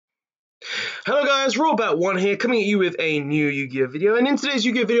Hello guys, Rawbat1 here, coming at you with a new Yu-Gi-Oh video, and in today's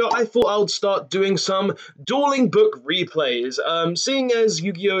Yu-Gi-Oh video I thought I would start doing some Dueling book replays. Seeing as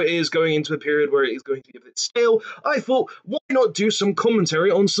Yu-Gi-Oh is going into a period where it is going to be a bit stale, I thought, why not do some commentary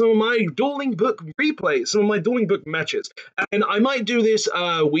on some of my Dueling book replays, some of my Dueling book matches. And I might do this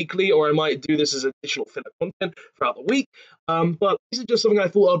weekly, or I might do this as additional filler content throughout the week. But this is just something I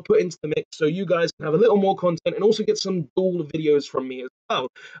thought I'd put into the mix so you guys can have a little more content and also get some duel videos from me as well.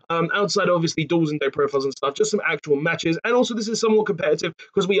 Outside of obviously duels and deck profiles and stuff, just some actual matches. And also this is somewhat competitive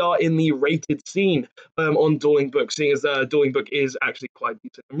because we are in the rated scene on Dueling Book, seeing as Dueling Book is actually quite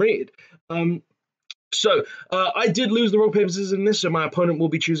decent and rated. I did lose the rock, paper, scissors in this, so my opponent will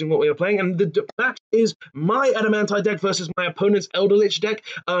be choosing what we are playing, and the match is my Adamantite deck versus my opponent's Eldlich deck.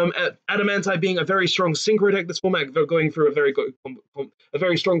 Adamantite being a very strong synchro deck, this format going through a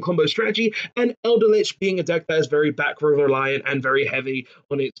very strong combo strategy, and Eldlich being a deck that is very back row reliant and very heavy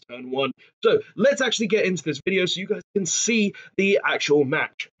on its turn one. So let's actually get into this video so you guys can see the actual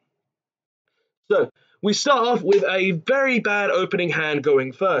match. So we start off with a very bad opening hand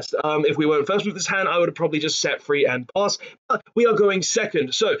going first. If we went first with this hand, I would have probably just set free and pass, but we are going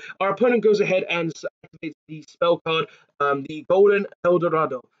second. So our opponent goes ahead and activates the spell card, the Golden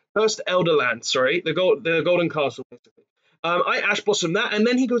Eldorado. First Elderland, sorry, the Golden Castle, basically. I Ash Blossom that, and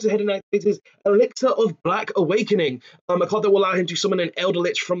then he goes ahead and activates his Elixir of Black Awakening, a card that will allow him to summon an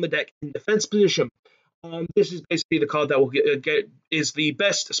Eldlich from the deck in defense position. This is basically the card that will is the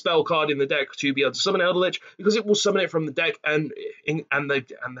best spell card in the deck to be able to summon Eldlich, because it will summon it from the deck and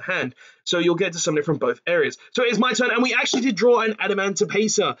the hand. So you'll get to summon it from both areas. So it is my turn, and we actually did draw an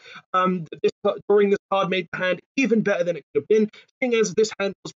Adamacipator. Drawing this card made the hand even better than it could have been, seeing as this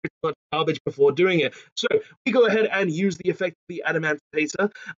hand was pretty much garbage before doing it. So we go ahead and use the effect of the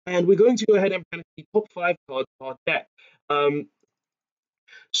Adamacipator, and we're going to go ahead and banish the top 5 cards of our deck.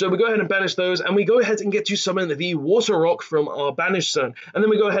 So we go ahead and banish those, and we go ahead and get to summon the Water Rock from our banished zone. And then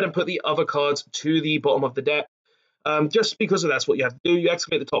we go ahead and put the other cards to the bottom of the deck. Just because that's what you have to do. You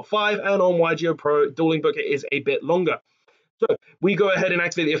activate the top 5, and on YGO Pro Dueling Book it is a bit longer. So we go ahead and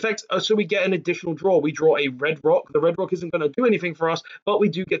activate the effect, so we get an additional draw. We draw a Red Rock. The Red Rock isn't going to do anything for us, but we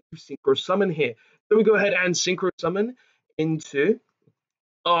do get to Synchro Summon here. So we go ahead and Synchro Summon into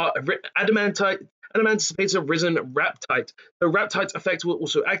our Adamacipator Risen Raptite. The Raptite effect will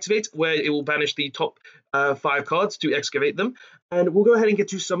also activate, where it will banish the top 5 cards to excavate them, and we'll go ahead and get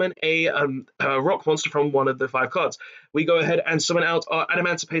to summon a rock monster from one of the 5 cards. We go ahead and summon out our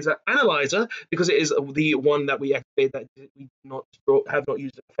Adamacipator Analyzer, because it is the one that we activate that we have not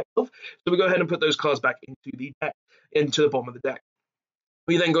used the effect of. So we go ahead and put those cards back into the deck, into the bottom of the deck.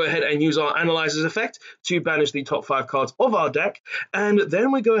 We then go ahead and use our Analyzer's effect to banish the top 5 cards of our deck, and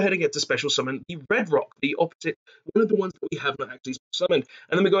then we go ahead and get to special summon the Red Rock, the opposite, one of the ones that we have not actually summoned.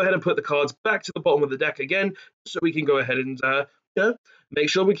 And then we go ahead and put the cards back to the bottom of the deck again, so we can go ahead and make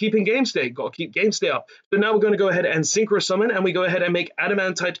sure we're keeping game state. Got to keep game state up. So now we're going to go ahead and Synchro Summon, and we go ahead and make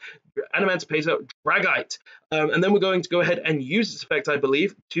Adamacipator Dragite. And then we're going to go ahead and use this effect, I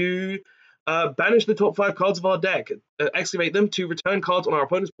believe, to banish the top 5 cards of our deck, excavate them to return cards on our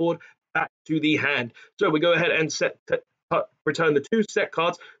opponent's board back to the hand. So we go ahead and return the 2 set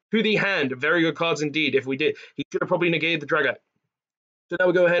cards to the hand. Very good cards indeed. If we did, he should have probably negated the Dragite. So now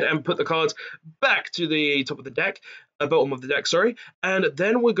we go ahead and put the cards back to the top of the deck, bottom of the deck, sorry, and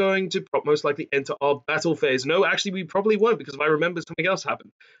then we're going to most likely enter our battle phase. No, actually we probably won't, because if I remember, something else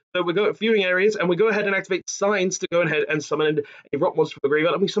happened. So we go at viewing areas, and we go ahead and activate signs to go ahead and summon a rock monster from the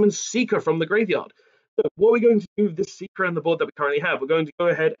graveyard, and we summon Seeker from the graveyard. So what are we going to do with this Seeker on the board that we currently have? We're going to go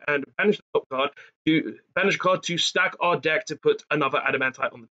ahead and banish the top card, banish a card to stack our deck to put another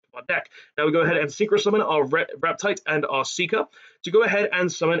Adamantite on the our deck. Now we go ahead and Synchro Summon our Raptite and our Seeker to go ahead and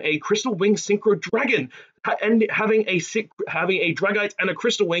summon a Crystal Wing Synchro Dragon, and having a Dragite and a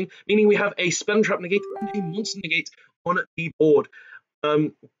Crystal Wing, meaning we have a Spell Trap negate and a Monster negate on the board.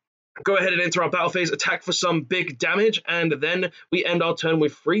 Go ahead and enter our battle phase, attack for some big damage, and then we end our turn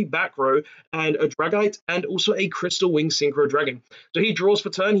with 3 back row and a Dragite and also a Crystal Wing Synchro Dragon. So he draws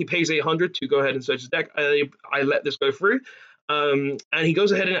for turn, he pays 800 to go ahead and search his deck. I let this go through. And he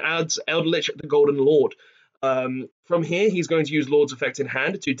goes ahead and adds Eldlich, the Golden Lord. From here, he's going to use Lord's effect in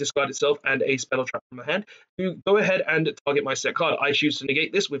hand to discard itself and a Spell Trap from the hand to go ahead and target my set card. I choose to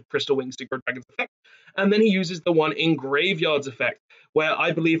negate this with Crystal Wing Synchro Dragon's effect, and then he uses the one in Graveyard's effect, where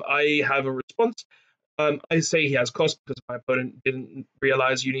I believe I have a response. I say he has cost because my opponent didn't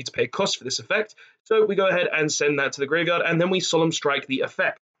realize you need to pay cost for this effect. So we go ahead and send that to the graveyard, and then we Solemn Strike the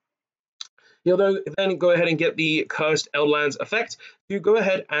effect. He'll then go ahead and get the Cursed Eldlands effect to go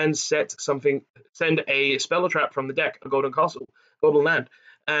ahead and send a Spell Trap from the deck, a Golden Land.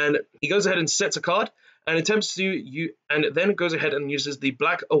 and he goes ahead and sets a card and attempts to and then goes ahead and uses the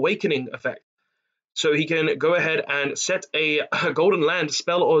Black Awakening effect. So he can go ahead and set a Golden Land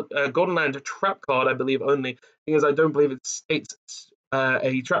spell or a Golden Land trap card, I believe only, because I don't believe it states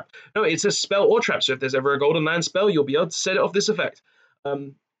a trap. No, it's a spell or trap. So if there's ever a Golden Land spell, you'll be able to set it off this effect,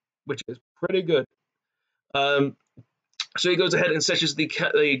 which is pretty good. So he goes ahead and sets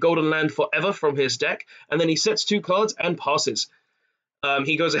the Golden Land Forever from his deck, and then he sets 2 cards and passes.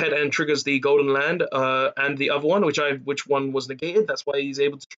 He goes ahead and triggers the Golden Land and the other one, which one was negated. That's why he's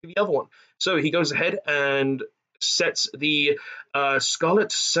able to trigger the other one. So he goes ahead and sets the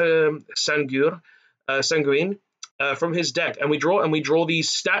Scarlet Sanguine from his deck, and we draw the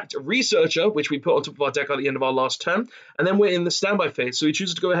stacked Researcher, which we put on top of our deck at the end of our last turn, and then we're in the standby phase. So he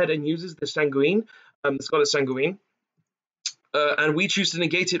chooses to go ahead and uses the Sanguine, the Scarlet Sanguine. And we choose to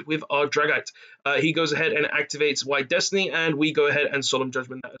negate it with our Dragite. He goes ahead and activates White Destiny, and we go ahead and Solemn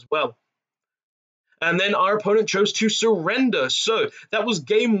Judgment that as well. And then our opponent chose to surrender. So that was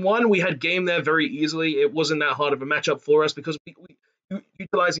game 1. We had game there very easily. It wasn't that hard of a matchup for us because we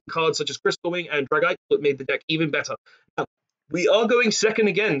utilizing cards such as Crystal Wing and Dragite that made the deck even better. Now, we are going second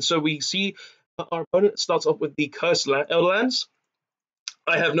again. So we see our opponent starts off with the Cursed Elderlands.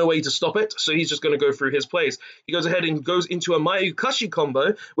 I have no way to stop it, so he's just going to go through his plays. He goes ahead and goes into a Mayukashi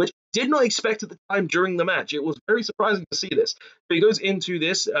combo, which I did not expect at the time during the match. It was very surprising to see this. So he goes into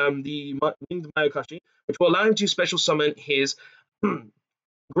this, the Winged Mayukashi, which will allow him to special summon his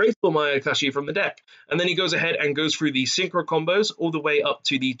Graceful Mayukashi from the deck. And then he goes ahead and goes through the Synchro combos all the way up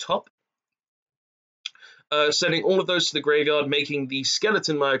to the top, sending all of those to the graveyard, making the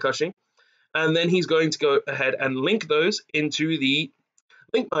Skeleton Mayukashi. And then he's going to go ahead and link those into the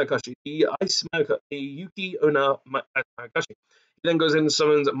Link Mayukashi, the Ice Mayukashi, the Yuki Onna Mayukashi. He then goes in and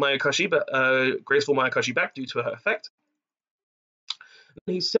summons Mayukashi, but Graceful Mayukashi back due to her effect.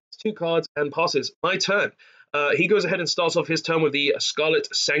 Then he sets 2 cards and passes. My turn. He goes ahead and starts off his turn with the Scarlet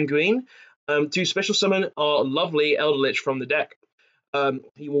Sanguine to special summon our lovely Eldlich from the deck.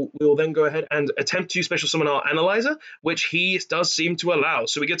 We will then go ahead and attempt to special summon our Analyzer, which he does seem to allow.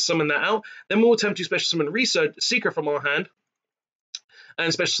 So we get to summon that out. Then we'll attempt to special summon Research Seeker from our hand,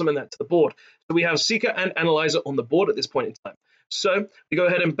 and special summon that to the board. So we have Seeker and Analyzer on the board at this point in time. So we go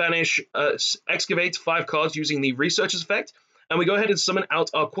ahead and banish Excavate 5 cards using the Researcher's effect, and we go ahead and summon out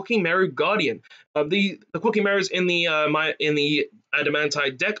our Quakimeru Guardian. The Quakimerus in the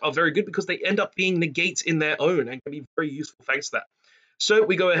Adamantite deck are very good because they end up being negates in their own and can be very useful thanks to that. So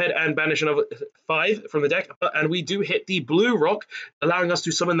we go ahead and banish another 5 from the deck, and we do hit the blue rock, allowing us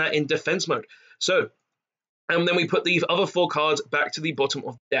to summon that in defense mode. So and then we put the other 4 cards back to the bottom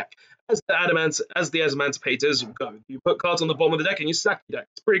of the deck. As the Adamancipators go. You put cards on the bottom of the deck and you stack your deck.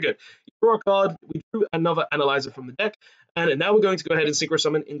 It's pretty good. You draw a card, we drew another Analyzer from the deck, and now we're going to go ahead and Synchro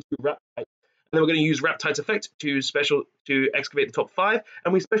Summon into Raptite. And then we're going to use Raptite's effect to excavate the top 5,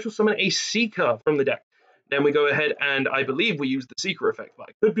 and we special summon a Seeker from the deck. Then we go ahead and I believe we use the Seeker effect, but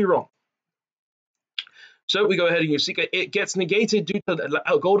I could be wrong. So we go ahead and use Seeker. It gets negated due to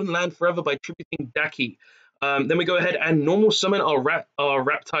the Golden Land Forever by tributing Daki. Then we go ahead and normal summon our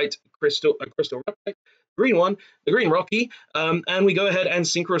Raptite Crystal Raptite, green one, the green Rocky, and we go ahead and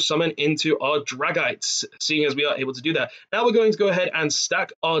Synchro Summon into our Dragites, seeing as we are able to do that. Now we're going to go ahead and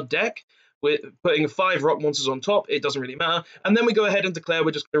stack our deck with putting 5 rock monsters on top. It doesn't really matter. And then we go ahead and declare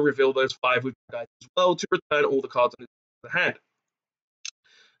we're just going to reveal those 5 with Dragites as well to return all the cards in the hand.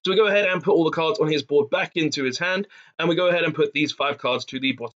 So we go ahead and put all the cards on his board back into his hand, and we go ahead and put these 5 cards to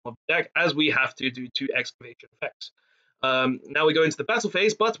the bottom of the deck, as we have to do 2 excavation effects. Now we go into the battle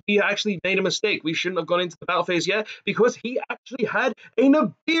phase, but we actually made a mistake. We shouldn't have gone into the battle phase yet, because he actually had a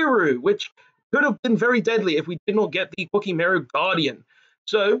Nibiru, which could have been very deadly if we did not get the Quakimeru Guardian.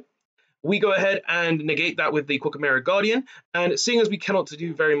 So we go ahead and negate that with the Quakimeru Guardian, and seeing as we cannot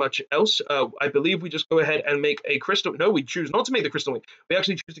do very much else, I believe we just go ahead and make a Crystal. No, we choose not to make the Crystal Wing. We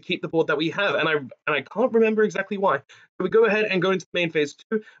actually choose to keep the board that we have, and I can't remember exactly why. So we go ahead and go into the main phase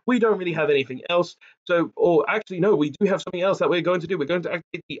 2. We don't really have anything else. So, or actually, no, we do have something else that we're going to do. We're going to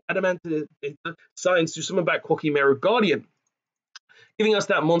activate the Adamacipator Signs to summon back Quakimeru Guardian, giving us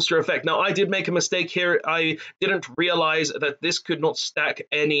that monster effect. Now, I did make a mistake here. I didn't realize that this could not stack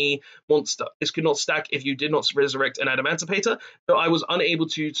any monster. This could not stack if you did not resurrect an Adamacipator, so I was unable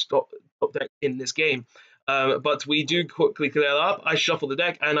to stop deck in this game. But we do quickly clear that up. I shuffle the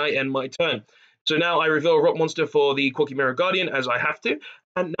deck, and I end my turn. So now I reveal a rock monster for the Quakimeru Guardian, as I have to,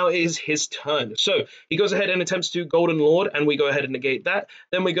 and now it is his turn. So he goes ahead and attempts to Golden Lord, and we go ahead and negate that.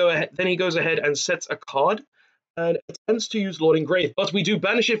 Then he goes ahead and sets a card, and attempts to use Lord Engrave, but we do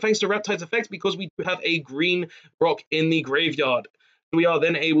banish it thanks to Raptite's effect because we do have a green rock in the graveyard. We are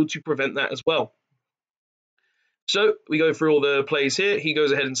then able to prevent that as well. So we go through all the plays here. He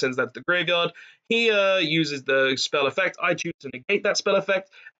goes ahead and sends that to the graveyard. He uses the spell effect. I choose to negate that spell effect.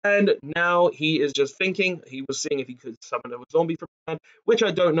 And now he is just thinking. He was seeing if he could summon a zombie from hand, which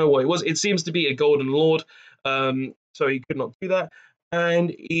I don't know what it was. It seems to be a Golden Lord. So he could not do that. And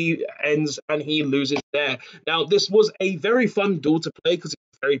he ends and he loses there. Now, this was a very fun duel to play because it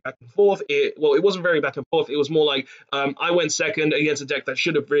was very back and forth. It wasn't very back and forth. It was more like I went second against a deck that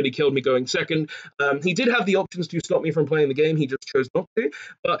should have really killed me going second. He did have the options to stop me from playing the game. He just chose not to.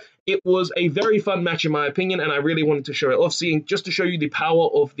 But it was a very fun match in my opinion, and I really wanted to show it off, just to show you the power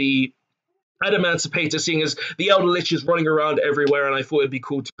of the Adamacipator, seeing as the Eldlich is running around everywhere, and I thought it'd be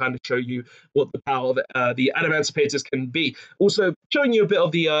cool to kind of show you what the power of the Adamacipators can be. Also, showing you a bit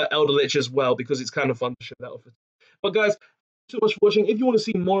of the Eldlich as well, because it's kind of fun to show that off. But guys, so much for watching. If you want to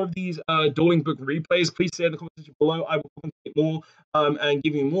see more of these Dueling book replays, please say in the comment section below. I will comment more and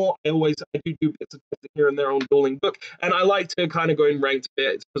give you more. I do bits of testing here and there on Dueling book, and I like to kind of go in ranked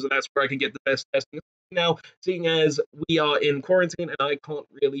bits because that's where I can get the best testing now, seeing as we are in quarantine and I can't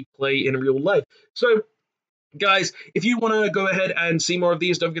really play in real life. So guys, if you want to go ahead and see more of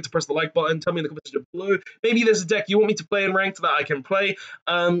these, don't forget to press the like button. Tell me in the comments below. Maybe there's a deck you want me to play in ranked that I can play.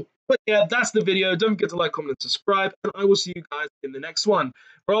 But yeah, that's the video. Don't forget to like, comment, and subscribe, and I will see you guys in the next one.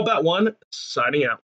 Rollback1, signing out.